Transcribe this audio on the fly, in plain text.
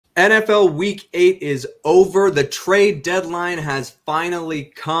NFL Week 8 is over. The trade deadline has finally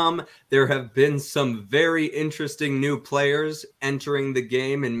come. There have been some very interesting new players entering the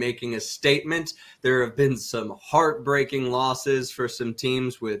game and making a statement. There have been some heartbreaking losses for some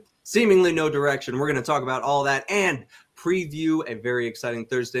teams with seemingly no direction. We're going to talk about all that and preview a very exciting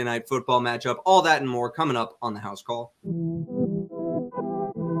Thursday night football matchup. All that and more coming up on the House Call.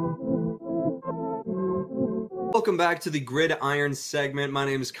 Welcome back to the Gridiron segment. My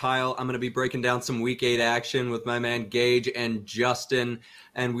name is Kyle. I'm going to be breaking down some Week 8 action with my man Gage and Justin.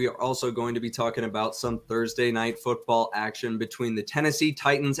 And we are also going to be talking about some Thursday night football action between the Tennessee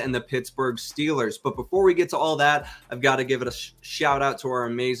Titans and the Pittsburgh Steelers. But before we get to all that, I've got to give it a shout out to our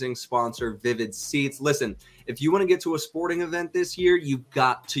amazing sponsor, Vivid Seats. Listen, if you want to get to a sporting event this year, you've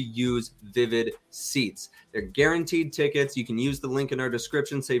got to use Vivid Seats. They're guaranteed tickets. You can use the link in our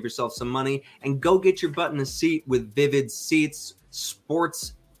description, save yourself some money, and go get your butt in a seat with Vivid Seats.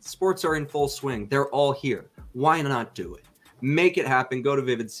 Sports are in full swing. They're all here. Why not do it? Make it happen. Go to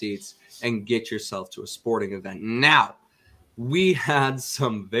Vivid Seats and get yourself to a sporting event. Now, we had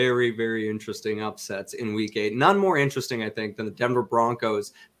some very, very interesting upsets in Week 8. None more interesting, I think, than the Denver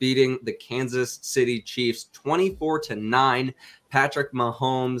Broncos beating the Kansas City Chiefs 24-9. Patrick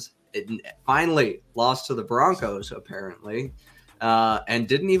Mahomes finally lost to the Broncos, apparently, and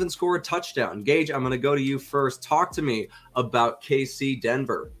didn't even score a touchdown. Gage, I'm going to go to you first. Talk to me about KC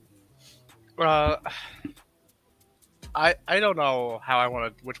Denver. I don't know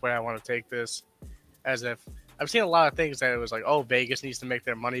which way I want to take this, as if I've seen a lot of things that it was like, oh, Vegas needs to make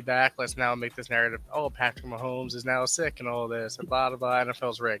their money back. Let's now make this narrative. Oh, Patrick Mahomes is now sick and all this and blah, blah, blah.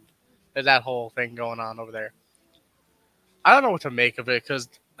 NFL's rigged. There's that whole thing going on over there. I don't know what to make of it because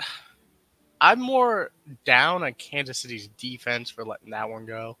I'm more down on Kansas City's defense for letting that one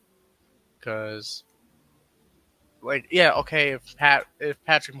go. Because, if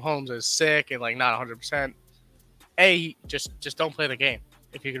Patrick Mahomes is sick and not 100%, just don't play the game.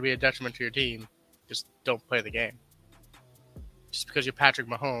 If you're going to be a detriment to your team, just don't play the game. Just because you're Patrick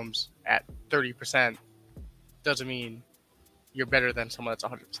Mahomes at 30% doesn't mean you're better than someone that's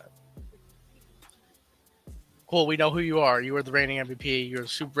 100%. Cool, we know who you are. You are the reigning MVP. You're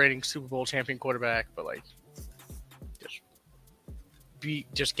the reigning Super Bowl champion quarterback. But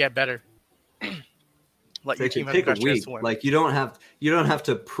just get better. Let your team have the best chance to win. You don't have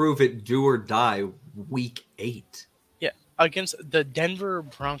to prove it, do or die. Week 8. Yeah, against the Denver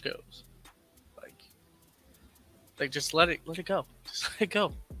Broncos. Just let it go. Just let it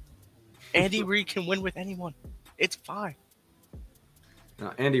go. Andy Reid can win with anyone. It's fine.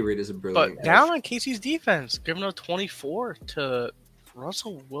 No, Andy Reid is a brilliant But down on Casey's defense, giving a 24 to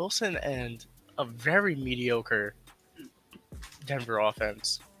Russell Wilson and a very mediocre Denver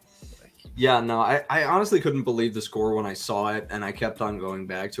offense. Yeah, no, I honestly couldn't believe the score when I saw it, and I kept on going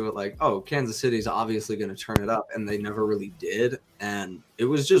back to it Kansas City's obviously going to turn it up, and they never really did, and it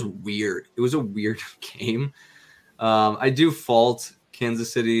was just weird. It was a weird game. I do fault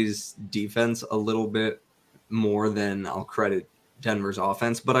Kansas City's defense a little bit more than I'll credit Denver's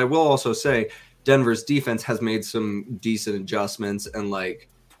offense, but I will also say Denver's defense has made some decent adjustments, and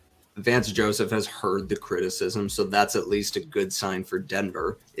Vance Joseph has heard the criticism, so that's at least a good sign for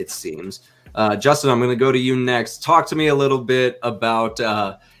Denver, it seems. Justin, I'm going to go to you next. Talk to me a little bit about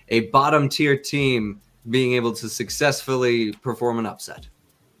a bottom-tier team being able to successfully perform an upset.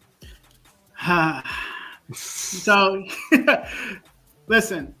 So,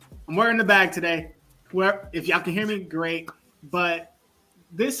 listen, I'm wearing the bag today. If y'all can hear me, great. But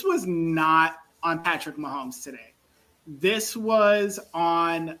this was not on Patrick Mahomes today. This was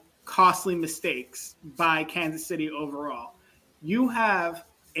on costly mistakes by Kansas City overall. You have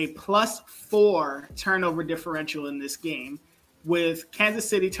a +4 turnover differential in this game, with Kansas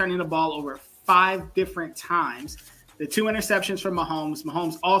City turning the ball over 5 different times. The 2 interceptions from Mahomes.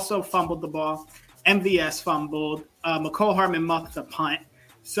 Mahomes also fumbled the ball. MVS fumbled. McCole Hardman muffed the punt.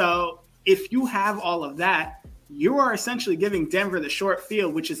 So if you have all of that, you are essentially giving Denver the short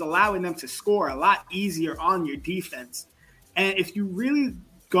field, which is allowing them to score a lot easier on your defense. And if you really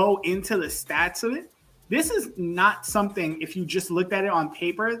go into the stats of it, this is not something, if you just looked at it on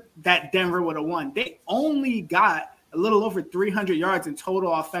paper, that Denver would have won. They only got a little over 300 yards in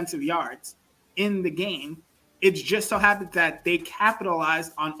total offensive yards in the game. It's just so happened that they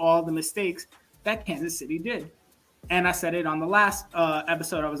capitalized on all the mistakes that Kansas City did. And I said it on the last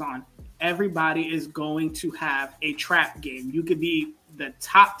episode I was on. Everybody is going to have a trap game. You could be the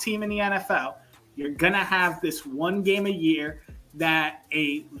top team in the NFL. You're going to have this one game a year that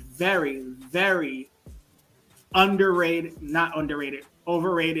a very, very overrated,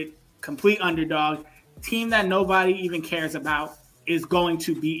 complete underdog, team that nobody even cares about, is going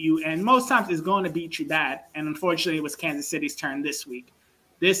to beat you, and most times is going to beat you bad. And unfortunately, it was Kansas City's turn this week.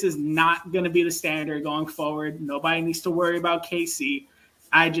 This is not going to be the standard going forward. Nobody needs to worry about KC.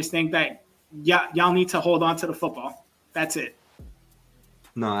 I just think that y'all need to hold on to the football. That's it.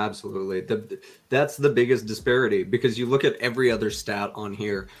 No, absolutely. That's the biggest disparity, because you look at every other stat on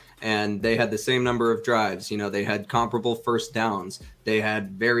here and they had the same number of drives. You know, they had comparable first downs. They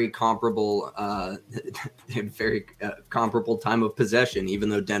had very comparable comparable time of possession, even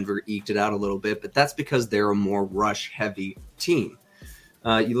though Denver eked it out a little bit. But that's because they're a more rush-heavy team.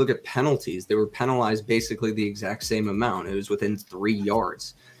 You look at penalties. They were penalized basically the exact same amount. It was within 3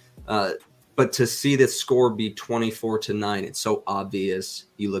 yards. But to see this score be 24-9, it's so obvious.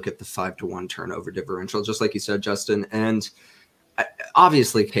 You look at the 5-1 turnover differential, just like you said, Justin. And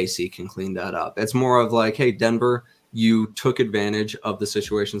obviously KC can clean that up. It's more of like, hey, Denver, you took advantage of the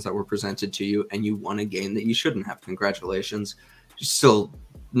situations that were presented to you and you won a game that you shouldn't have. Congratulations. You're still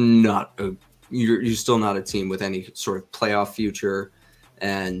not a team with any sort of playoff future.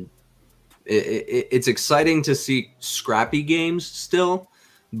 And it's exciting to see scrappy games still,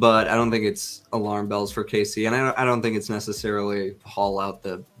 but I don't think it's alarm bells for KC. And I don't think it's necessarily haul out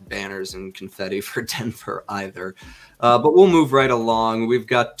the banners and confetti for Denver either. But we'll move right along. We've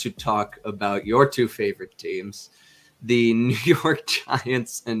got to talk about your two favorite teams, the New York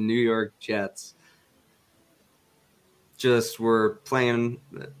Giants and New York Jets. Just were playing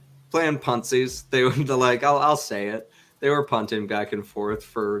puntsies. They were like, I'll say it. They were punting back and forth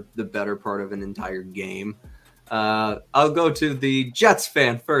for the better part of an entire game. I'll go to the Jets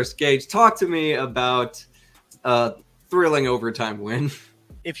fan first. Gage, talk to me about a thrilling overtime win.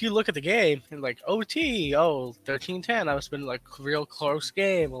 If you look at the game, and like OT, 13-10, that was been like a real close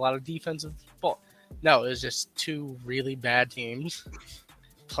game, a lot of defensive ball. No, it was just two really bad teams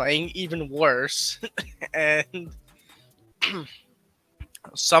playing even worse. And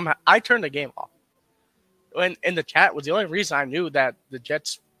somehow I turned the game off. When in the chat was the only reason I knew that the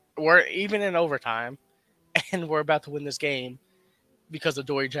Jets were even in overtime and were about to win this game, because of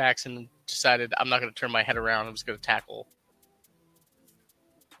Dory Jackson decided, I'm not going to turn my head around. I'm just going to tackle.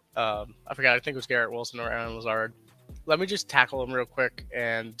 I forgot. I think it was Garrett Wilson or Aaron Lazard. Let me just tackle him real quick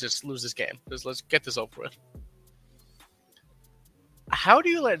and just lose this game. Let's get this over with. How do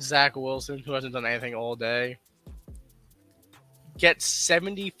you let Zach Wilson, who hasn't done anything all day, get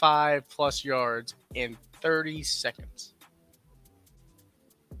 75 plus yards in 30 seconds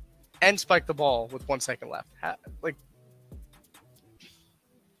and spike the ball with 1 second left? Like,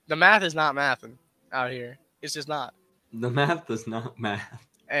 the math is not mathing out here. It's just not. The math does not math.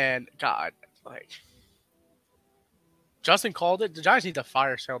 And God, like, Justin called it. The Giants need to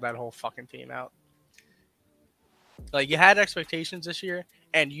fire sale that whole fucking team out. Like, you had expectations this year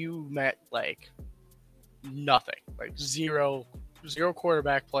and you met like nothing. Like zero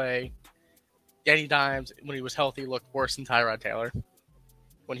quarterback play. Danny Dimes, when he was healthy, looked worse than Tyrod Taylor.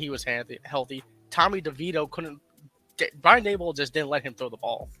 When he was healthy, Tommy DeVito couldn't. Brian Dable just didn't let him throw the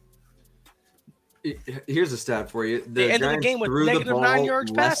ball. Here's a stat for you: the end of the game with negative 9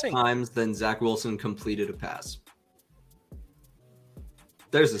 yards passing, less times than Zach Wilson completed a pass.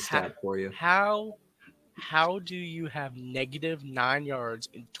 There's a stat for you. How do you have negative 9 yards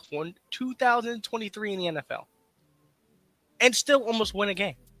in 2023 in the NFL and still almost win a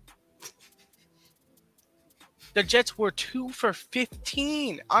game? The Jets were 2 for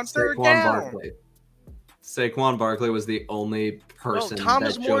 15 on third down. Saquon Barkley was the only person. No,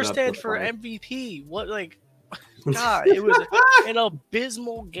 Thomas Morstead for MVP. What, like, God, it was an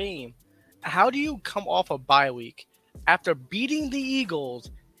abysmal game. How do you come off a bye week after beating the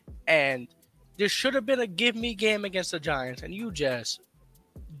Eagles, and there should have been a give me game against the Giants, and you just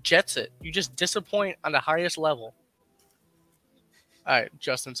jets it? You just disappoint on the highest level. All right,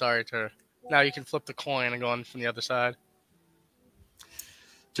 Justin, sorry to. Now you can flip the coin and go on from the other side.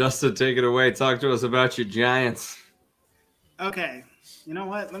 Justin, take it away. Talk to us about your Giants. Okay. You know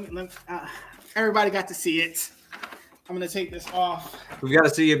what? Let me everybody got to see it. I'm going to take this off. We've got to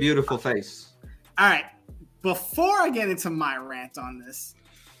see your beautiful face. All right. Before I get into my rant on this,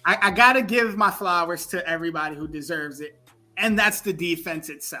 I got to give my flowers to everybody who deserves it, and that's the defense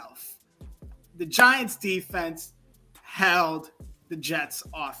itself. The Giants' defense held the Jets'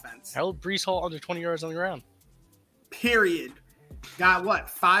 offense. Held Breece Hall under 20 yards on the ground. Period. Got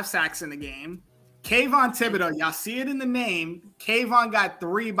 5 sacks in the game. Kayvon Thibodeau, y'all see it in the name. Kayvon got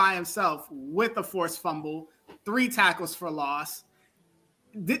 3 by himself with a forced fumble, 3 tackles for loss.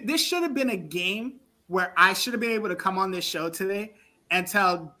 This should have been a game where I should have been able to come on this show today and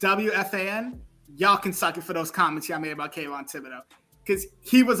tell WFAN, y'all can suck it for those comments y'all made about Kayvon Thibodeau, because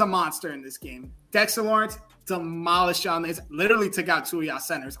he was a monster in this game. Dexter Lawrence, demolished y'all. They literally took out 2 of y'all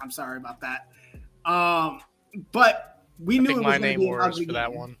centers. I'm sorry about that. But we knew it was going to be an ugly for game.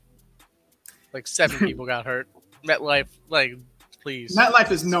 that one. Like 7 people got hurt. MetLife, please.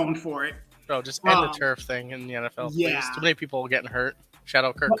 MetLife is known for it. Bro, just end the turf thing in the NFL, please. Too many people getting hurt. Shout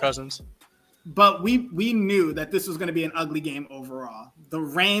out Kirk Cousins. But we knew that this was going to be an ugly game overall. The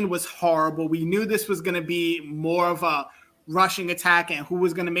rain was horrible. We knew this was going to be more of a rushing attack and who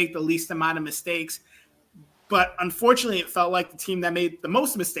was going to make the least amount of mistakes. But unfortunately, it felt like the team that made the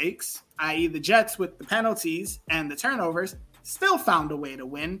most mistakes, i.e. the Jets with the penalties and the turnovers, still found a way to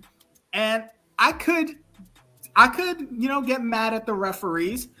win. And I could get mad at the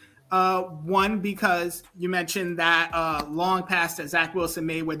referees. One, because you mentioned that long pass that Zach Wilson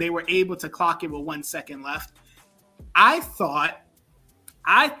made where they were able to clock it with 1 second left. I thought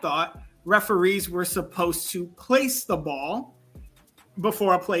referees were supposed to place the ball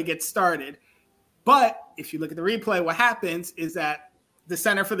before a play gets started. But if you look at the replay, what happens is that the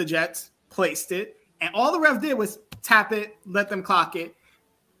center for the Jets placed it, and all the ref did was tap it, let them clock it.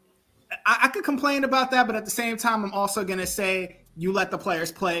 I could complain about that, but at the same time, I'm also going to say you let the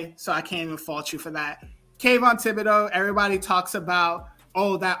players play, so I can't even fault you for that. Kayvon Thibodeau, everybody talks about,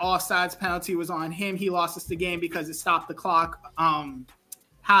 that offsides penalty was on him. He lost us the game because it stopped the clock.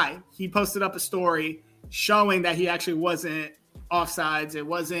 He posted up a story showing that he actually wasn't offsides. It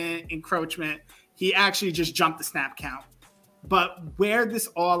wasn't encroachment. He actually just jumped the snap count. But where this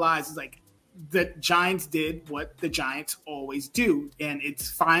all lies is the Giants did what the Giants always do, and it's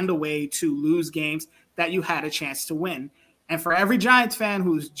find a way to lose games that you had a chance to win. And for every Giants fan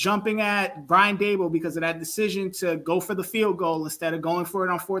who's jumping at Brian Daboll because of that decision to go for the field goal instead of going for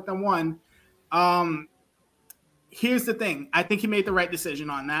it on 4th and 1, here's the thing. I think he made the right decision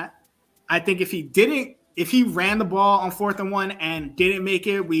on that. I think if he ran the ball on 4th and 1 and didn't make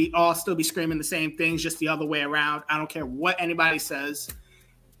it, we all still be screaming the same things, just the other way around. I don't care what anybody says.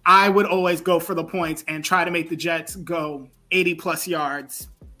 I would always go for the points and try to make the Jets go 80-plus yards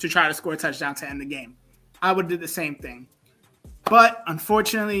to try to score a touchdown to end the game. I would do the same thing. But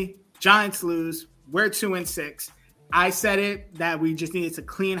unfortunately, Giants lose. We're 2-6. I said it that we just needed to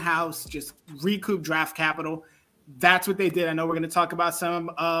clean house, just recoup draft capital. That's what they did. I know we're going to talk about some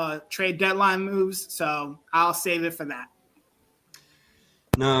trade deadline moves, so I'll save it for that.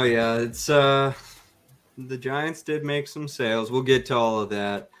 No, yeah, it's the Giants did make some sales. We'll get to all of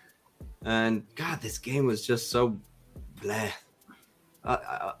that. And God, this game was just so bleh.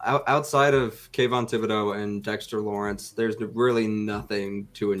 Outside of Kayvon Thibodeau and Dexter Lawrence, there's really nothing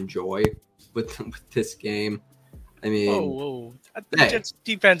to enjoy with this game. I mean, whoa. The Jets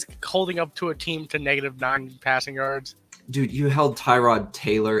defense holding up to a team to -9 passing yards. Dude, you held Tyrod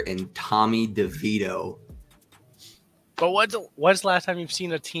Taylor and Tommy DeVito. But when's the last time you've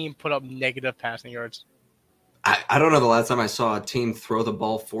seen a team put up negative passing yards? I don't know the last time I saw a team throw the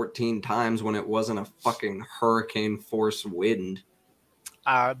ball 14 times when it wasn't a fucking hurricane force wind.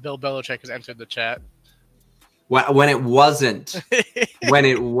 Bill Belichick has entered the chat. When it wasn't. When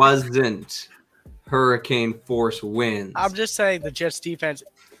it wasn't hurricane force winds. I'm just saying the Jets defense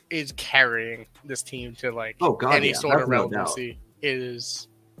is carrying this team to any sort of relevancy. No, it is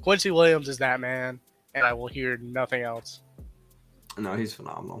Quincy Williams is that man, and I will hear nothing else. No, he's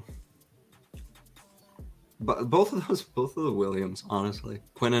phenomenal. But both of the Williams, honestly,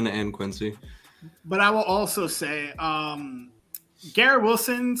 Quinnen and Quincy. But I will also say, Garrett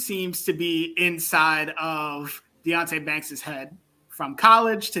Wilson seems to be inside of Deonte Banks' head. From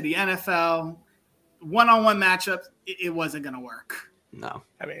college to the NFL, one-on-one matchups, it wasn't going to work. No,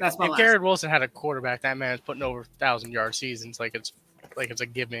 I mean, if Garrett Wilson had a quarterback, that man's putting over 1,000-yard seasons like it's a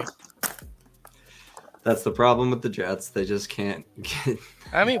gimme. That's the problem with the Jets. They just can't get.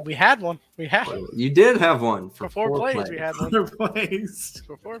 I mean, we had one. You did have one for four plays. We had one. 4 plays.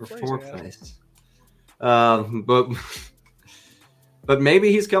 For four plays. But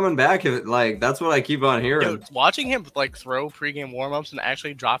maybe he's coming back. That's what I keep on hearing. Dude, watching him throw pregame warmups and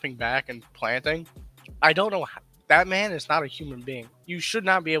actually dropping back and planting, I don't know. That man is not a human being. You should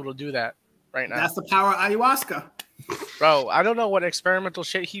not be able to do that right now. That's the power of ayahuasca. Bro, I don't know what experimental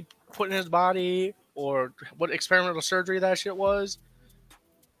shit he put in his body or what experimental surgery that shit was.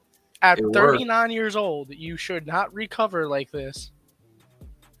 At 39 years old, you should not recover like this.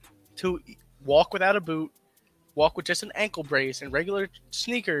 To walk without a boot, walk with just an ankle brace and regular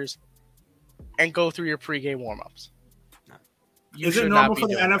sneakers, and go through your pregame warm-ups. Is it normal for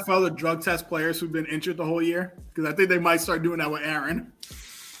the NFL to drug test players who've been injured the whole year? Because I think they might start doing that with Aaron.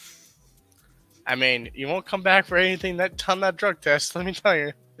 I mean, you won't come back for anything on that drug test. Let me tell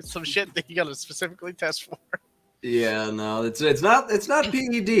you, it's some shit that you got to specifically test for. Yeah, no, it's not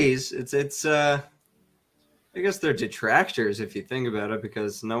PEDs. I guess they're detractors if you think about it,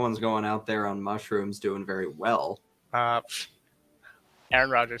 because no one's going out there on mushrooms doing very well. Aaron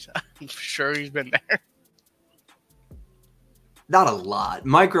Rodgers, I'm sure he's been there. Not a lot.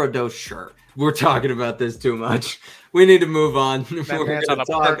 Microdose, sure. We're talking about this too much. We need to move on.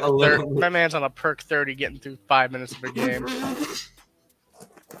 My man's on a perk 30 getting through 5 minutes of a game.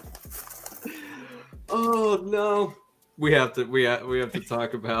 Oh, no. We have to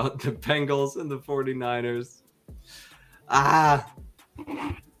talk about the Bengals and the 49ers.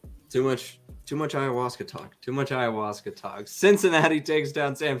 Too much ayahuasca talk. Too much ayahuasca talk. Cincinnati takes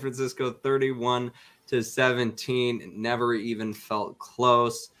down San Francisco 31-17. It never even felt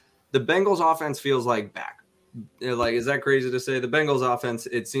close. The Bengals offense feels like back. Like, is that crazy to say? The Bengals offense,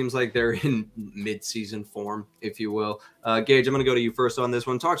 it seems like they're in mid-season form, if you will. Gage, I'm going to go to you first on this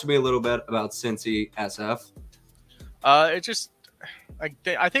one. Talk to me a little bit about Cincy SF. It just, I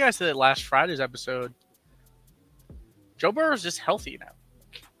think I said it last Friday's episode. Joe Burrow's just healthy now.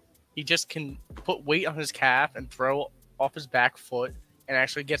 He just can put weight on his calf and throw off his back foot and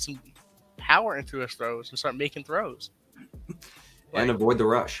actually get some power into his throws and start making throws. And avoid the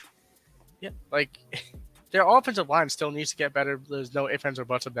rush. Yeah, like, their offensive line still needs to get better. There's no ifs, ands, or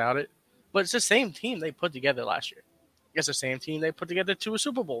buts about it. But it's the same team they put together last year. It's the same team they put together to a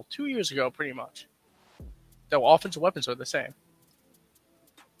Super Bowl 2 years ago, pretty much. The offensive weapons are the same.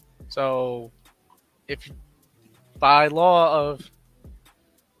 So, if by law of,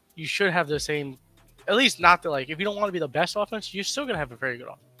 you should have the same, at least not the, like, if you don't want to be the best offense, you're still going to have a very good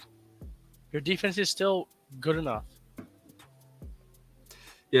offense. Your defense is still good enough.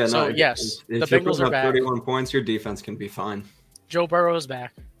 Yeah, so, no. Yes, if the Bengals are back. 31 points, your defense can be fine. Joe Burrow is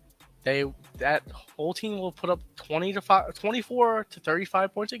back. That whole team will put up 24 to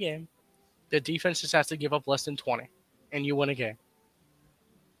 35 points a game. The defense just has to give up less than 20, and you win a game.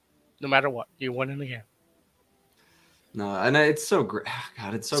 No matter what, you win in the game. No, and it's so great.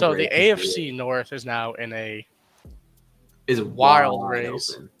 God, it's so great. So the AFC North is now in a wild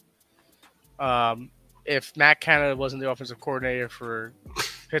race. If Matt Canada wasn't the offensive coordinator for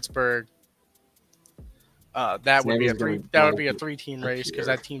Pittsburgh, that would be a 3-team race, because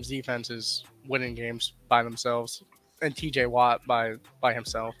that team's defense is winning games by themselves, and TJ Watt by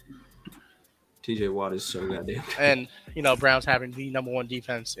himself. TJ Watt is so goddamn. And Browns having the number one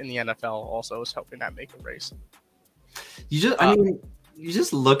defense in the NFL also is helping that make a race. You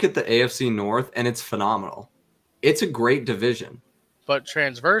just look at the AFC North and it's phenomenal. It's a great division. But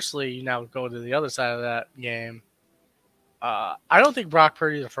transversely, you now go to the other side of that game. I don't think Brock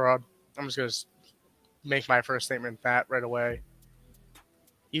Purdy is a fraud. I'm just going to make my first statement that right away.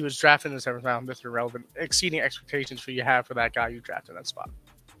 He was drafted in the 7th round. Mr. Irrelevant, exceeding expectations for you have for that guy you drafted in that spot.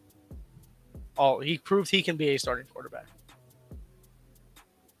 He proved he can be a starting quarterback.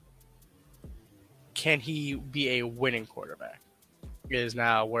 Can he be a winning quarterback? Is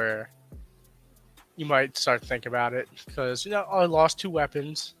now where you might start to think about it, because I lost 2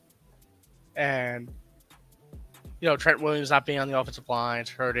 weapons, and Trent Williams not being on the offensive line is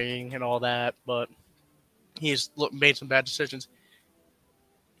hurting and all that, but he's made some bad decisions.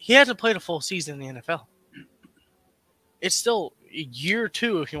 He hasn't played a full season in the NFL. It's still a year or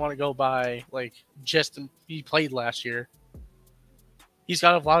 2 if you want to go by just he played last year. He's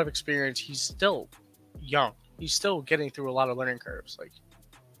got a lot of experience. He's still young. He's still getting through a lot of learning curves.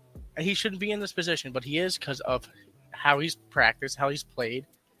 And he shouldn't be in this position, but he is because of how he's practiced, how he's played,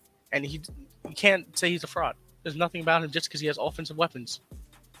 and you can't say he's a fraud. There's nothing about him just because he has offensive weapons.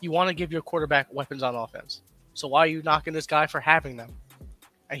 You want to give your quarterback weapons on offense. So why are you knocking this guy for having them?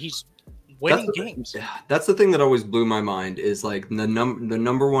 And he's winning games. That's the thing that always blew my mind is the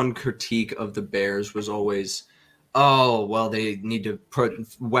number one critique of the Bears was always, oh, well, they need to put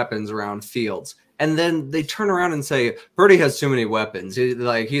weapons around Fields. And then they turn around and say, Purdy has too many weapons.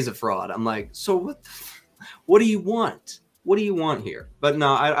 He's a fraud. I'm like, so what do you want? What do you want here? But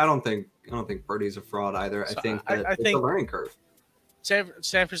no, I don't think Purdy's a fraud either. So I think it's a learning curve. San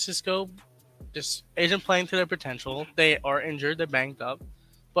Francisco just isn't playing to their potential. They are injured. They're banged up.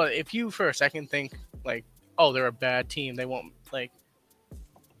 But if you for a second think oh, they're a bad team, they won't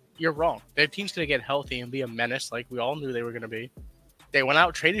you're wrong. Their team's going to get healthy and be a menace like we all knew they were going to be. They went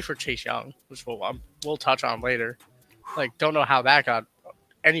out, traded for Chase Young, which we'll touch on later. Don't know how that got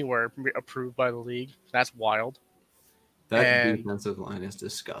anywhere approved by the league. That's wild. That defensive line is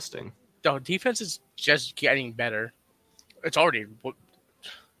disgusting. The defense is just getting better. It's already...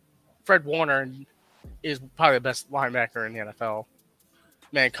 Fred Warner is probably the best linebacker in the NFL.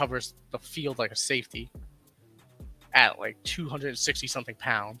 Man covers the field like a safety at 260-something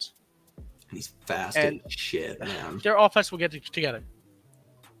pounds. And he's fast as shit, man. Their offense will get together.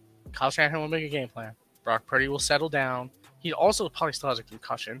 Kyle Shanahan will make a game plan. Brock Purdy will settle down. He also probably still has a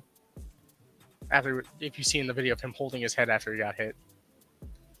concussion. If you see in the video of him holding his head after he got hit.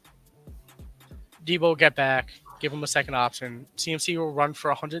 Debo will get back, give him a second option. CMC will run for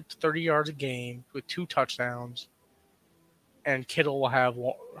 130 yards a game with 2 touchdowns. And Kittle will have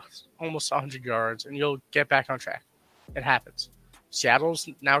almost 100 yards, and you'll get back on track. It happens. Seattle's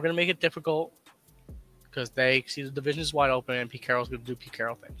now going to make it difficult because they see the division is wide open, and Pete Carroll's going to do Pete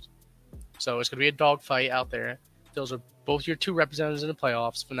Carroll things. So it's going to be a dogfight out there. Those are both your 2 representatives in the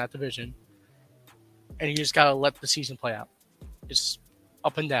playoffs from that division. And you just got to let the season play out. It's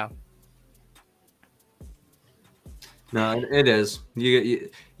up and down. No, it is.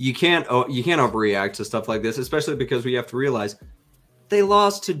 You can't overreact to stuff like this, especially because we have to realize they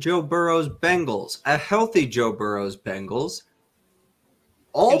lost to Joe Burrow's Bengals, a healthy Joe Burrow's Bengals.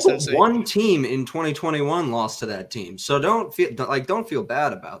 All but one team in 2021 lost to that team, so don't feel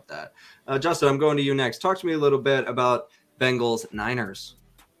bad about that. Justin, I'm going to you next. Talk to me a little bit about Bengals Niners.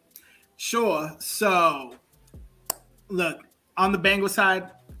 Sure. So, look, on the Bengals side,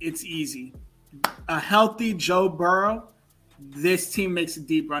 it's easy. A healthy Joe Burrow, this team makes a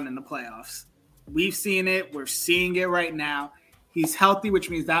deep run in the playoffs. We've seen it. We're seeing it right now. He's healthy, which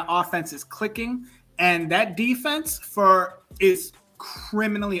means that offense is clicking. And that defense is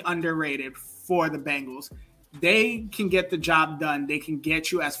criminally underrated for the Bengals. They can get the job done. They can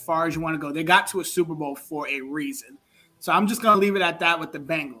get you as far as you want to go. They got to a Super Bowl for a reason. So I'm just going to leave it at that with the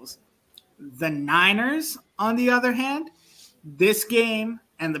Bengals. The Niners, on the other hand, this game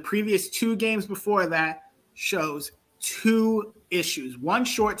and the previous 2 games before that shows 2 issues. One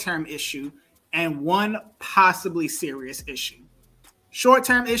short-term issue and one possibly serious issue.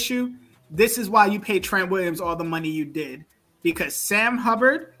 Short-term issue, this is why you paid Trent Williams all the money you did. Because Sam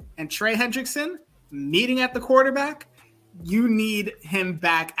Hubbard and Trey Hendrickson meeting at the quarterback, you need him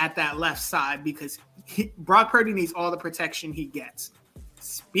back at that left side because Brock Purdy needs all the protection he gets.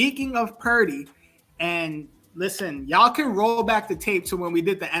 Speaking of Purdy, and listen, y'all can roll back the tape to when we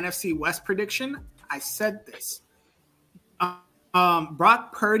did the NFC West prediction. I said this.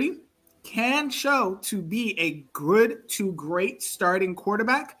 Brock Purdy can show to be a good to great starting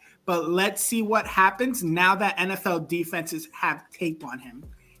quarterback, but let's see what happens now that NFL defenses have tape on him.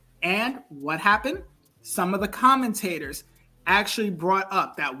 And what happened? Some of the commentators actually brought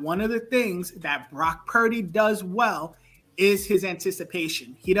up that one of the things that Brock Purdy does well is his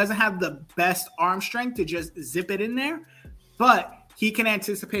anticipation. He doesn't have the best arm strength to just zip it in there, but he can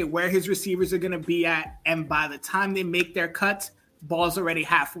anticipate where his receivers are going to be at, and by the time they make their cuts, ball's already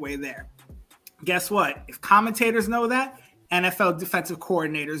halfway there. Guess what? If commentators know that, NFL defensive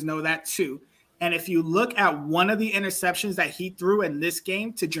coordinators know that too. And if you look at one of the interceptions that he threw in this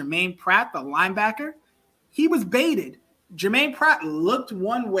game to Jermaine Pratt, the linebacker, he was baited. Jermaine Pratt looked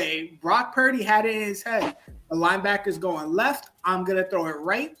one way. Brock Purdy had it in his head. The linebacker's going left. I'm going to throw it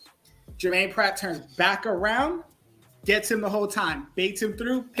right. Jermaine Pratt turns back around, gets him the whole time, baits him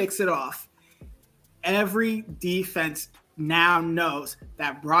through, picks it off. Every defense now knows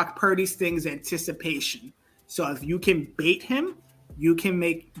that Brock Purdy's thing is anticipation. So if you can bait him, you can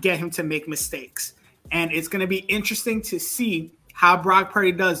get him to make mistakes. And it's going to be interesting to see how Brock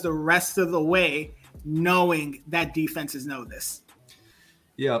Purdy does the rest of the way, knowing that defenses know this.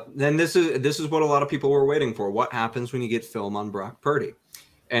 Yeah, and this is what a lot of people were waiting for. What happens when you get film on Brock Purdy?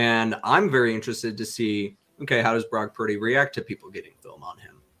 And I'm very interested to see, okay, how does Brock Purdy react to people getting film on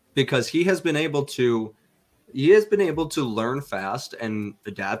him? Because he has been able to learn fast and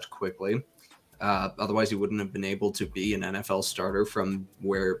adapt quickly. Otherwise, he wouldn't have been able to be an NFL starter from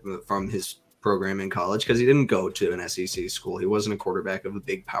his program in college, because he didn't go to an SEC school. He wasn't a quarterback of a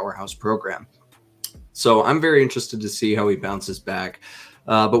big powerhouse program. So I'm very interested to see how he bounces back.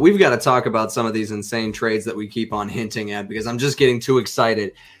 But we've got to talk about some of these insane trades that we keep on hinting at, because I'm just getting too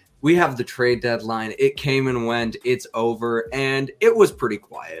excited. We have the trade deadline. It came and went. It's over, and it was pretty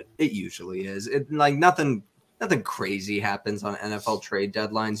quiet. It usually is. Nothing crazy happens on NFL trade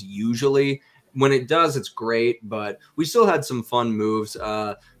deadlines usually. When it does, it's great, but we still had some fun moves.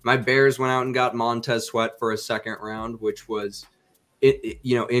 My Bears went out and got Montez Sweat for a second round, which was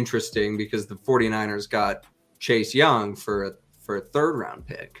interesting, because the 49ers got Chase Young for a third round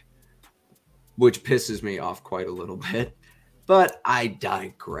pick, which pisses me off quite a little bit, but I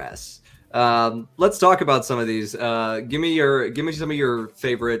digress. Let's talk about some of these. Give me some of your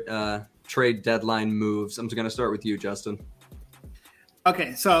favorite trade deadline moves. I'm going to start with you, Justin.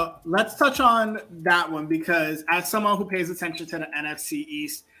 Okay, so let's touch on that one, because as someone who pays attention to the NFC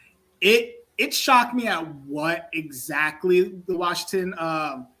East, it shocked me at what exactly the Washington,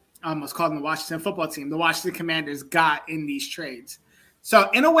 I almost called them the Washington football team, the Washington Commanders got in these trades. So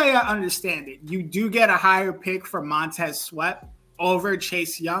in a way, I understand it. You do get a higher pick for Montez Sweat over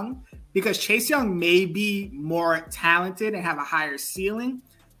Chase Young because Chase Young may be more talented and have a higher ceiling.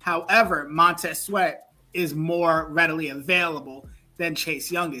 However, Montez Sweat is more readily available than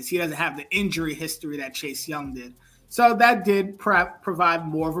Chase Young is. He doesn't have the injury history that Chase Young did. So that did provide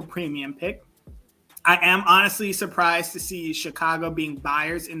more of a premium pick. I am honestly surprised to see Chicago being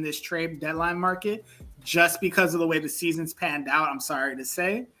buyers in this trade deadline market just because of the way the season's panned out, I'm sorry to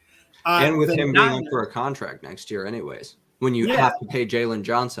say. And with him being up for a contract next year anyways, when you have to pay Jalen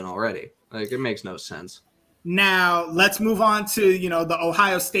Johnson already. Like, it makes no sense. Now, let's move on to, the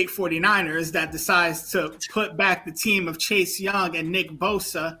Ohio State 49ers that decides to put back the team of Chase Young and Nick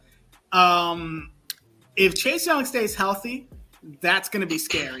Bosa. If Chase Young stays healthy, that's going to be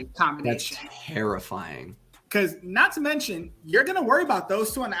scary combination. That's terrifying. Because not to mention, you're going to worry about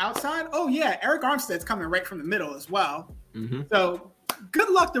those two on the outside. Oh, yeah, Eric Armstead's coming right from the middle as well. Mm-hmm. So good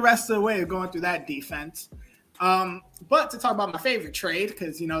luck the rest of the way of going through that defense. But to talk about my favorite trade,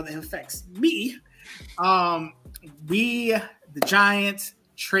 because, that affects me, the Giants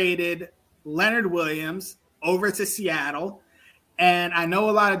traded Leonard Williams over to Seattle. And I know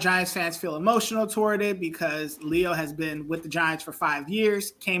a lot of Giants fans feel emotional toward it because Leo has been with the Giants for 5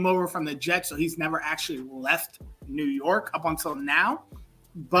 years, came over from the Jets, so he's never actually left New York up until now.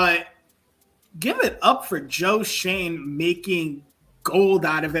 But give it up for Joe Shane making gold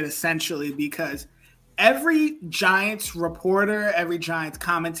out of it, essentially, because every Giants reporter, every Giants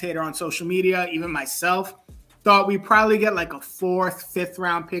commentator on social media, even myself, thought we'd probably get like a 4th, 5th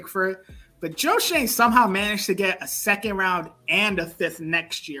round pick for it. But Joe Shane somehow managed to get a 2nd round and a 5th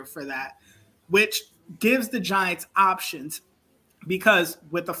next year for that, which gives the Giants options because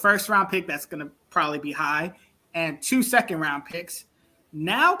with the 1st round pick, that's going to probably be high, and 2 2nd round picks.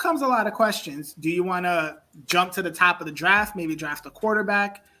 Now comes a lot of questions. Do you want to jump to the top of the draft, maybe draft a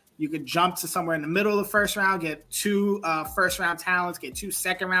quarterback? You could jump to somewhere in the middle of the 1st round, get 2 1st round talents, get 2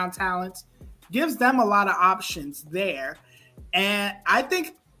 2nd round talents. Gives them a lot of options there. And I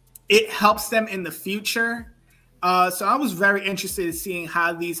think it helps them in the future. So I was very interested in seeing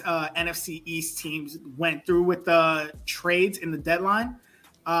how these NFC East teams went through with the trades in the deadline.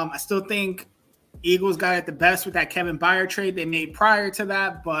 I still think Eagles got it the best with that Kevin Byard trade they made prior to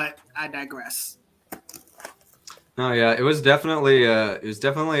that, but I digress. No, yeah, it was definitely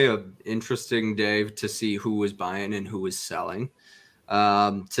an interesting day to see who was buying and who was selling.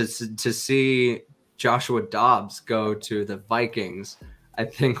 To see Joshua Dobbs go to the Vikings, I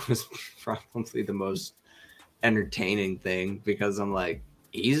think was probably the most entertaining thing because I'm like,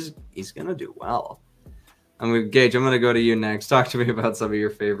 he's gonna do well. Gage, I'm gonna go to you next. Talk to me about some of your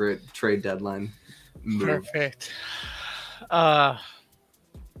favorite trade deadline moves. Perfect. I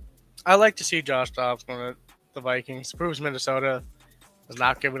like to see Josh Dobbs going to the Vikings. Proves Minnesota is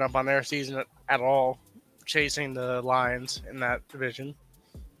not giving up on their season at all, chasing the Lions in that division.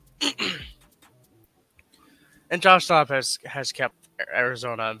 And Josh Dobbs has kept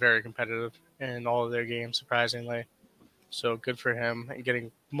Arizona very competitive in all of their games, surprisingly. So good for him and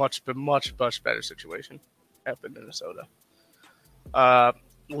getting much better situation up in Minnesota.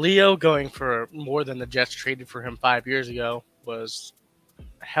 Leo going for more than the Jets traded for him 5 years ago was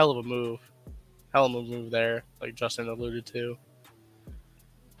a hell of a move. Hell of a move there, like Justin alluded to.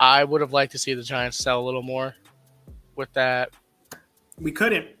 I would have liked to see the Giants sell a little more with that. We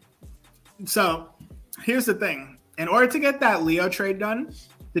couldn't. So here's the thing. In order to get that Leo trade done,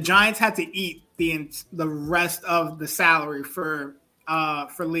 the Giants had to eat the rest of the salary for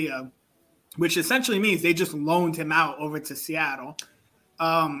Leo, which essentially means they just loaned him out over to Seattle.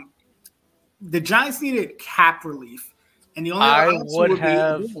 The Giants needed cap relief, and the only I would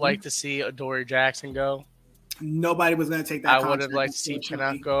have liked to see Adoree Jackson go. Nobody was going to take that. I would have liked to see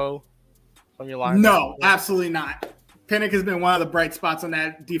Pinnock go from your line. No, absolutely not. Pinnock has been one of the bright spots on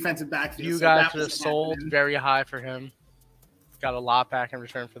that defensive backfield. You guys could have sold very high for him. Got a lot back in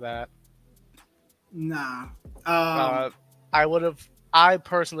return for that. Nah. I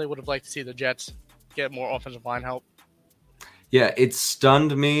personally would have liked to see the Jets get more offensive line help. Yeah, it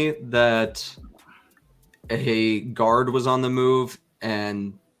stunned me that a guard was on the move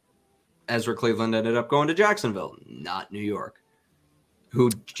and Ezra Cleveland ended up going to Jacksonville, not New York, who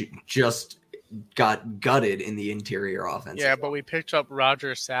just got gutted in the interior offense. Yeah, but we picked up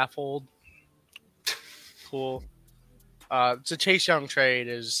Roger Saffold. Cool. The Chase Young trade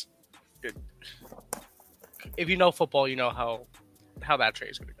is... If you know football, you know how that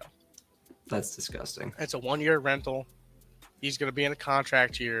trade is going to go. That's disgusting. It's a 1-year rental. He's going to be in a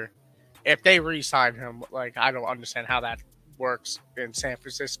contract year. If they re-sign him, I don't understand how that works in San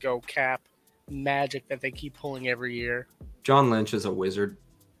Francisco cap magic that they keep pulling every year. John Lynch is a wizard.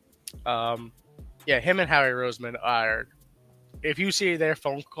 Yeah, him and Howie Roseman are. If you see their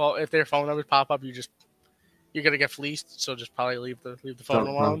phone call, if their phone numbers pop up, you're gonna get fleeced. So just probably leave the phone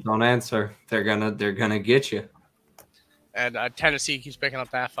alone. Don't answer. They're gonna get you. And Tennessee keeps picking up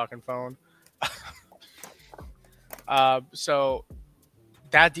that fucking phone. So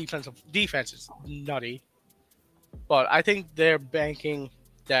that defense is nutty. But I think they're banking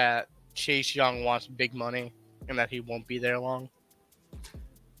that Chase Young wants big money and that he won't be there long.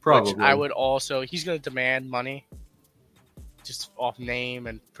 Probably. Which I would also. He's going to demand money just off name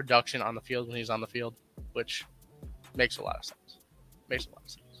and production on the field when he's on the field, which makes a lot of sense.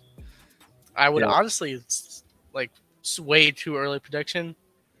 I would honestly, like, way too early prediction.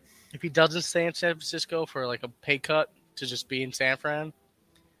 If he doesn't stay in San Francisco for like a pay cut to just be in San Fran,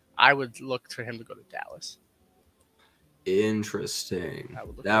 I would look for him to go to Dallas. Interesting.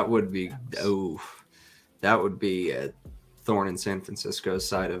 That would be a thorn in San Francisco's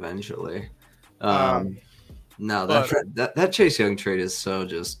side eventually. No, that Chase Young trade is so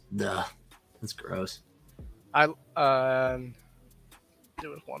just that's gross. There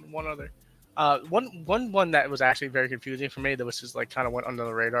was one other one that was actually very confusing for me that was just like kind of went under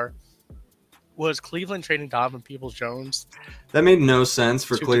the radar. Was Cleveland trading Donovan Peoples-Jones? That made no sense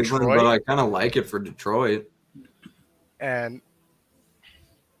for Cleveland, Detroit? but I kind of like it for Detroit. And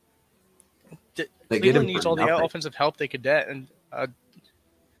Cleveland needs all the offensive help they could get, and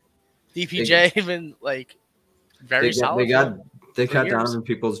DPJ even like very solid. They got Donovan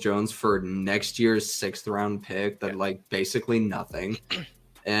Peoples-Jones for next year's 6th round pick that like basically nothing,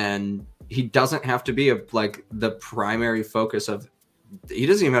 and he doesn't have to be the primary focus of. He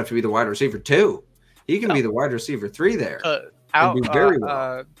doesn't even have to be the wide receiver 2. He can be the wide receiver 3 there.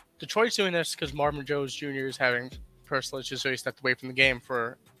 Detroit's doing this because Marvin Jones Jr. is having personal issues, so he stepped away from the game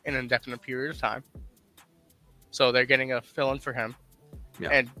for an indefinite period of time. So they're getting a fill-in for him. Yeah.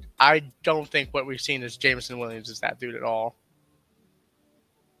 And I don't think what we've seen is Jameson Williams is that dude at all.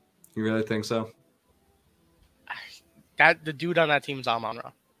 You really think so? The dude on that team is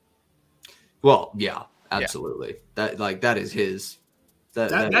Amon-Ra. Well, yeah, absolutely. Yeah. That is his.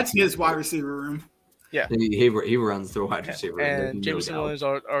 That's his wide receiver room. Yeah, he runs the wide receiver room. And Jameson Williams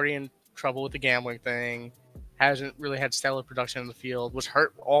already in trouble with the gambling thing. Hasn't really had stellar production in the field. Was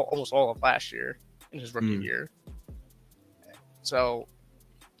hurt almost all of last year in his rookie year. So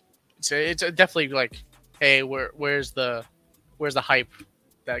it's definitely like, hey, where's the hype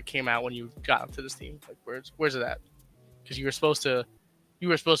that came out when you got to this team? Like where's it at? Because you were supposed to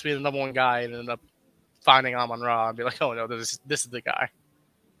be the number one guy and ended up finding Amon-Ra and be like, oh no, this is the guy.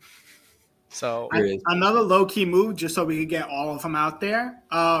 So another low-key move, just so we could get all of them out there.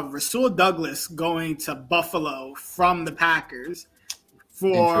 Rasul Douglas going to Buffalo from the Packers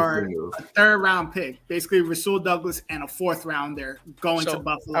for a 3rd-round pick. Basically, Rasul Douglas and a 4th rounder going to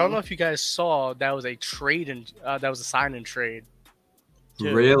Buffalo. I don't know if you guys saw that was a trade and that was a sign-in trade.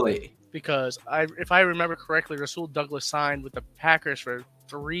 Too. Really? Because if I remember correctly, Rasul Douglas signed with the Packers for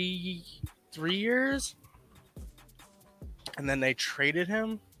 3 years, and then they traded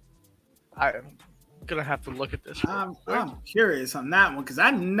him. I'm gonna have to look at this. I'm curious on that one because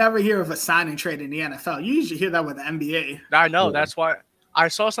I never hear of a signing trade in the NFL. You usually hear that with the NBA. I know. That's why I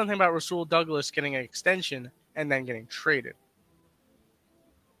saw something about Rasul Douglas getting an extension and then getting traded.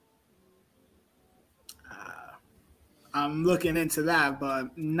 I'm looking into that,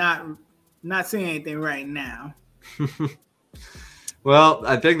 but not seeing anything right now. Well,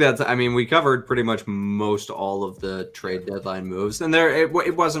 I think we covered pretty much most all of the trade deadline moves, and it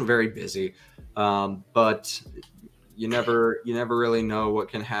wasn't very busy, but you never really know what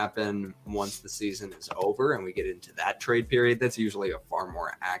can happen once the season is over and we get into that trade period. That's usually a far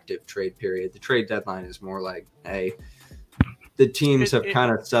more active trade period. The trade deadline is more like, hey, the teams have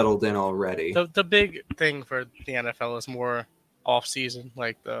kind of settled in already. The big thing for the NFL is more off season,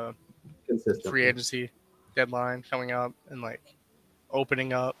 like the free agency deadline coming up and like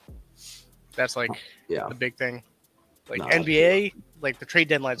opening up. That's like the big thing. Like NBA, like the trade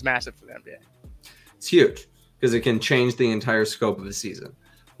deadline is massive for the NBA. It's huge because it can change the entire scope of the season.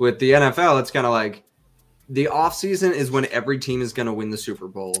 With the NFL, it's kind of like the off season is when every team is going to win the Super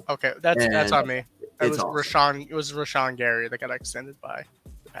Bowl. Okay, that's on me. It was awesome. Rashawn Gary that got extended by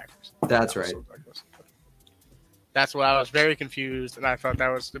the Packers. That's right. That's what I was very confused, and I thought that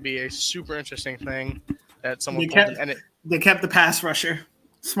was to be a super interesting thing that someone they kept the pass rusher.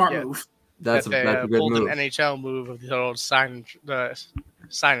 Smart move. That's a good move. An NHL move of the old sign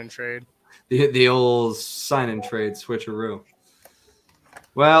and trade. The old sign and trade switcheroo.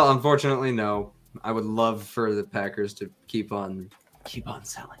 Well, unfortunately, no. I would love for the Packers to keep on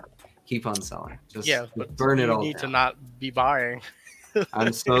selling. Keep on selling. Just but burn it all You need down. to not be buying.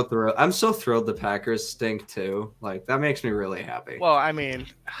 I'm so thrilled. I'm so thrilled the Packers stink too. Like that makes me really happy. Well, I mean,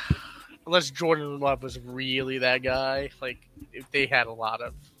 unless Jordan Love was really that guy, like if they had a lot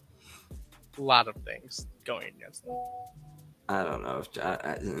of things going against them. I don't know if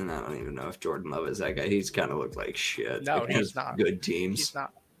I don't even know if Jordan Love is that guy. He's kind of looked like shit. No, he's not. Good teams. He's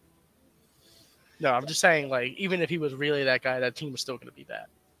not. No, I'm just saying, like, even if he was really that guy, that team was still going to be bad.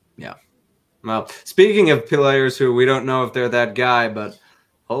 Yeah. Well, speaking of players who we don't know if they're that guy, but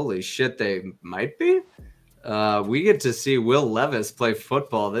holy shit, they might be. We get to see Will Levis play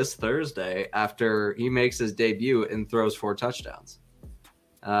football this Thursday after he makes his debut and throws 4 touchdowns.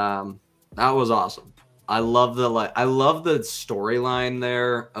 That was awesome. I love the storyline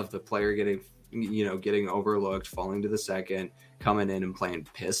there of the player getting overlooked, falling to the second, coming in and playing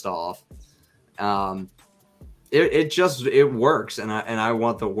pissed off. It works, and I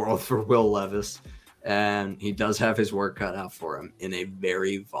want the world for Will Levis, and he does have his work cut out for him in a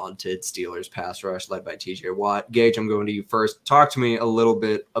very vaunted Steelers pass rush led by TJ Watt. Gage, I'm going to you first. Talk to me a little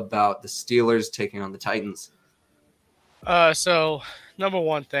bit about the Steelers taking on the Titans. So number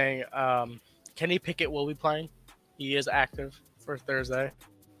one thing, Kenny Pickett will be playing. He is active for Thursday,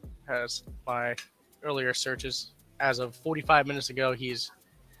 as my earlier searches. As of 45 minutes ago, he's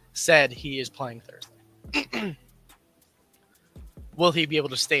said he is playing Thursday. Will he be able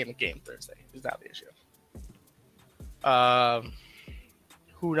to stay in the game Thursday? Is that the issue?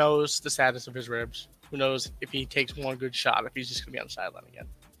 Who knows the status of his ribs? Who knows if he takes one good shot, if he's just going to be on the sideline again?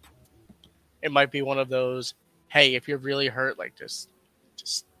 It might be one of those, hey, if you're really hurt, like just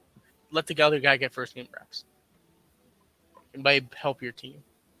let the other guy get first team reps. It might help your team.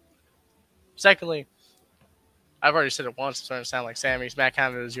 Secondly, I've already said it once. It's starting to sound like Sammy. Matt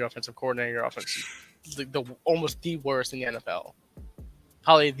Canada is your offensive coordinator. Your offense is almost the worst in the NFL.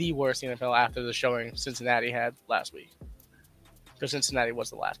 Probably the worst in the NFL after the showing Cincinnati had last week. Because Cincinnati was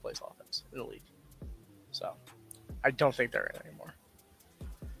the last place offense in the league. So, I don't think they're in anymore.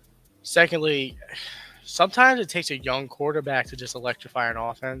 Secondly, sometimes it takes a young quarterback to just electrify an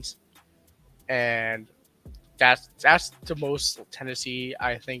offense. And that's the most Tennessee,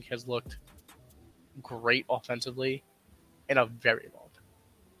 I think, has looked great offensively in a very long time.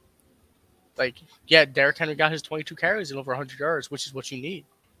 Like, yeah, Derrick Henry got his 22 carries and over 100 yards, which is what you need.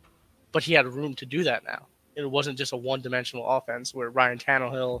 But he had room to do that now. It wasn't just a one-dimensional offense where Ryan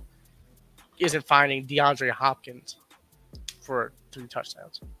Tannehill isn't finding DeAndre Hopkins for 3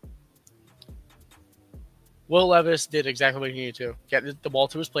 touchdowns. Will Levis did exactly what he needed to. Get the ball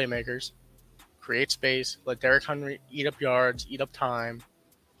to his playmakers, create space, let Derrick Henry eat up yards, eat up time,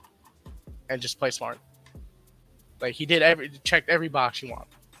 and just play smart. Like, he did checked every box you want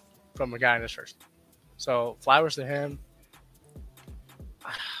from a guy in his first. So, flowers to him.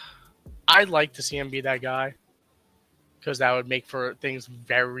 I'd like to see him be that guy because that would make for things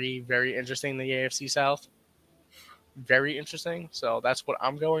very, very interesting in the AFC South. Very interesting. So, that's what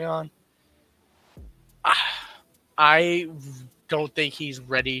I'm going on. I don't think he's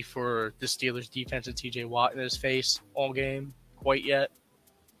ready for the Steelers defense and TJ Watt in his face all game quite yet.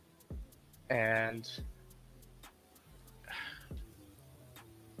 And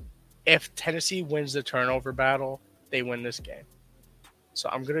if Tennessee wins the turnover battle, they win this game. So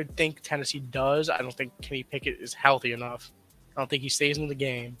I'm going to think Tennessee does. I don't think Kenny Pickett is healthy enough. I don't think he stays in the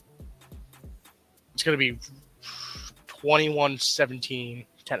game. It's going to be 21-17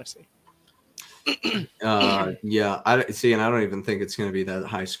 Tennessee. Yeah, I see, and I don't even think it's going to be that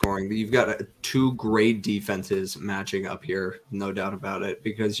high scoring. You've got 2 great defenses matching up here, no doubt about it,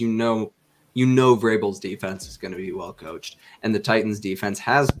 because you know Vrabel's defense is going to be well coached, and the Titans' defense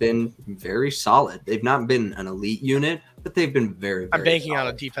has been very solid. They've not been an elite unit, but they've been very, very I'm banking solid.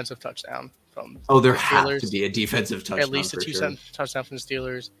 on a defensive touchdown from there the has Steelers. To be a defensive touchdown. At least a 2 sure. touchdown from the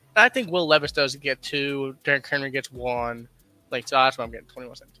Steelers. And I think Will Levis does get 2. Derrick Henry gets 1. Like, so that's why I'm getting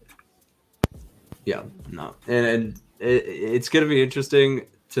 21-17. Yeah, no, and it's going to be interesting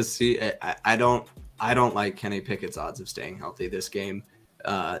to see. I don't like Kenny Pickett's odds of staying healthy this game,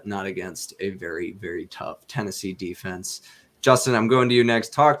 not against a very, very tough Tennessee defense. Justin, I'm going to you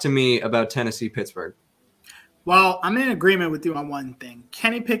next. Talk to me about Tennessee-Pittsburgh. Well, I'm in agreement with you on one thing.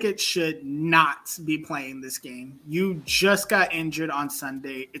 Kenny Pickett should not be playing this game. You just got injured on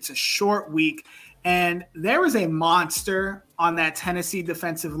Sunday. It's a short week. And there was a monster on that Tennessee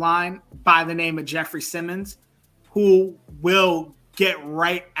defensive line by the name of Jeffrey Simmons who will get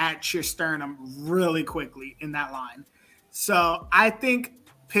right at your sternum really quickly in that line. So I think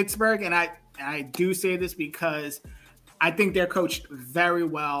Pittsburgh, and I do say this because I think they're coached very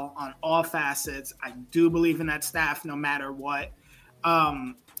well on all facets. I do believe in that staff no matter what.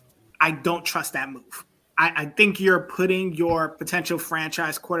 I don't trust that move. I think you're putting your potential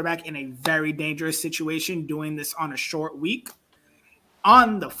franchise quarterback in a very dangerous situation doing this on a short week.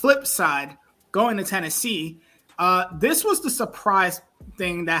 On the flip side, going to Tennessee, this was the surprise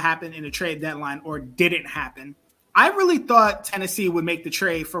thing that happened in the trade deadline or didn't happen. I really thought Tennessee would make the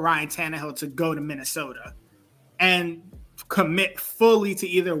trade for Ryan Tannehill to go to Minnesota and commit fully to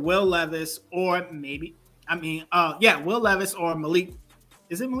either Will Levis or Will Levis or Malik.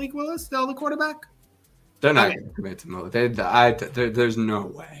 Is it Malik Willis, the other quarterback? They're not going to commit to Mo. There's no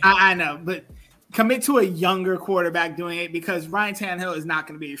way. I know, but commit to a younger quarterback doing it because Ryan Tannehill is not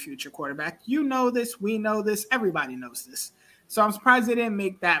going to be a future quarterback. You know this. We know this. Everybody knows this. So I'm surprised they didn't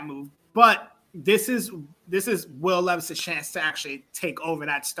make that move. But this is Will Levis' chance to actually take over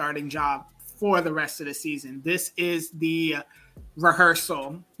that starting job for the rest of the season. This is the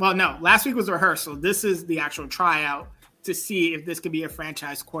rehearsal. Well, no, last week was a rehearsal. This is the actual tryout to see if this could be a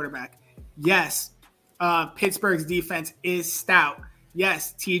franchise quarterback. Yes, Pittsburgh's defense is stout.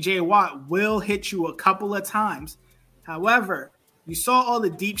 Yes, TJ Watt will hit you a couple of times. However, you saw all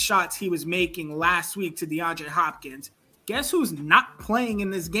the deep shots he was making last week to DeAndre Hopkins. Guess who's not playing in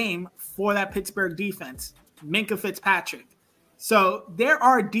this game for that Pittsburgh defense? Minkah Fitzpatrick. So there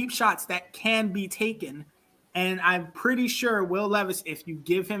are deep shots that can be taken, and I'm pretty sure Will Levis, if you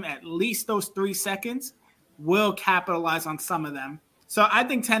give him at least those 3 seconds, will capitalize on some of them. So I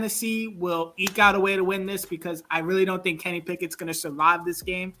think Tennessee will eke out a way to win this because I really don't think Kenny Pickett's going to survive this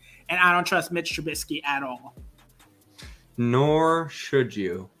game, and I don't trust Mitch Trubisky at all. Nor should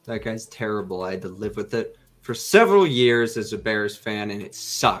you. That guy's terrible. I had to live with it for several years as a Bears fan, and it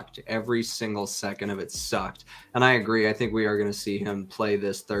sucked. Every single second of it sucked. And I agree. I think we are going to see him play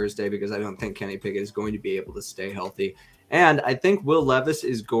this Thursday because I don't think Kenny Pickett is going to be able to stay healthy. And I think Will Levis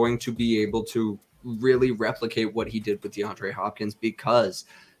is going to be able to really replicate what he did with DeAndre Hopkins because,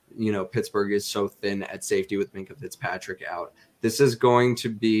 Pittsburgh is so thin at safety with Minkah Fitzpatrick out. This is going to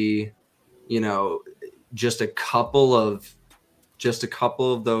be, just a couple of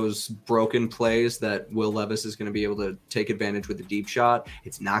those broken plays that Will Levis is going to be able to take advantage with a deep shot.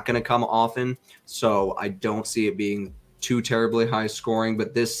 It's not going to come often, so I don't see it being too terribly high scoring,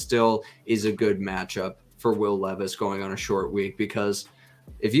 but this still is a good matchup for Will Levis going on a short week because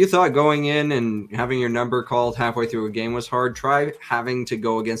if you thought going in and having your number called halfway through a game was hard, try having to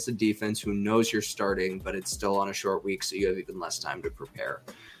go against a defense who knows you're starting, but it's still on a short week, so you have even less time to prepare.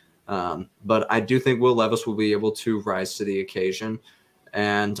 But I do think Will Levis will be able to rise to the occasion,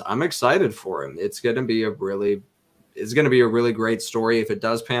 and I'm excited for him. It's going to be a really great story if it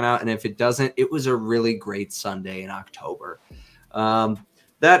does pan out, and if it doesn't, it was a really great Sunday in October.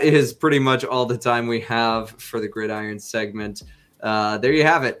 That is pretty much all the time we have for the Gridiron segment. There you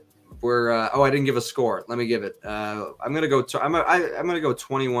have it. We're I didn't give a score. Let me give it. I'm gonna go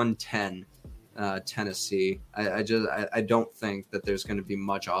 21-10 Tennessee. I don't think that there's going to be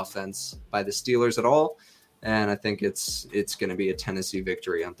much offense by the Steelers at all, and I think it's going to be a Tennessee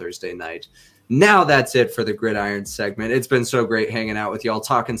victory on Thursday night. Now that's it for the Gridiron segment. It's been so great hanging out with y'all,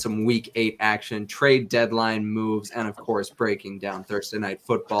 talking some Week 8 action, trade deadline moves, and of course breaking down Thursday night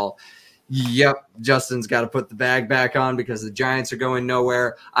football. Yep, Justin's got to put the bag back on because the Giants are going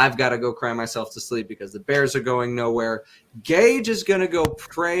nowhere. I've got to go cry myself to sleep because the Bears are going nowhere. Gage is going to go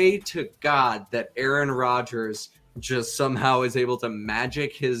pray to God that Aaron Rodgers just somehow is able to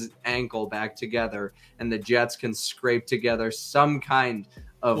magic his ankle back together and the Jets can scrape together some kind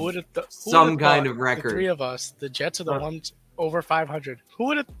of record. The three of us, the Jets are the ones over 500. Who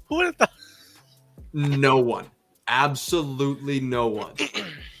would have thought? No one. Absolutely no one.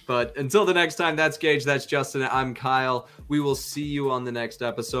 But until the next time, that's Gage, that's Justin, I'm Kyle. We will see you on the next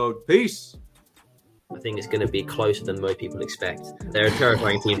episode. Peace. I think it's going to be closer than most people expect. They're a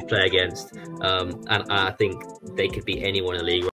terrifying team to play against, and I think they could beat anyone in the league.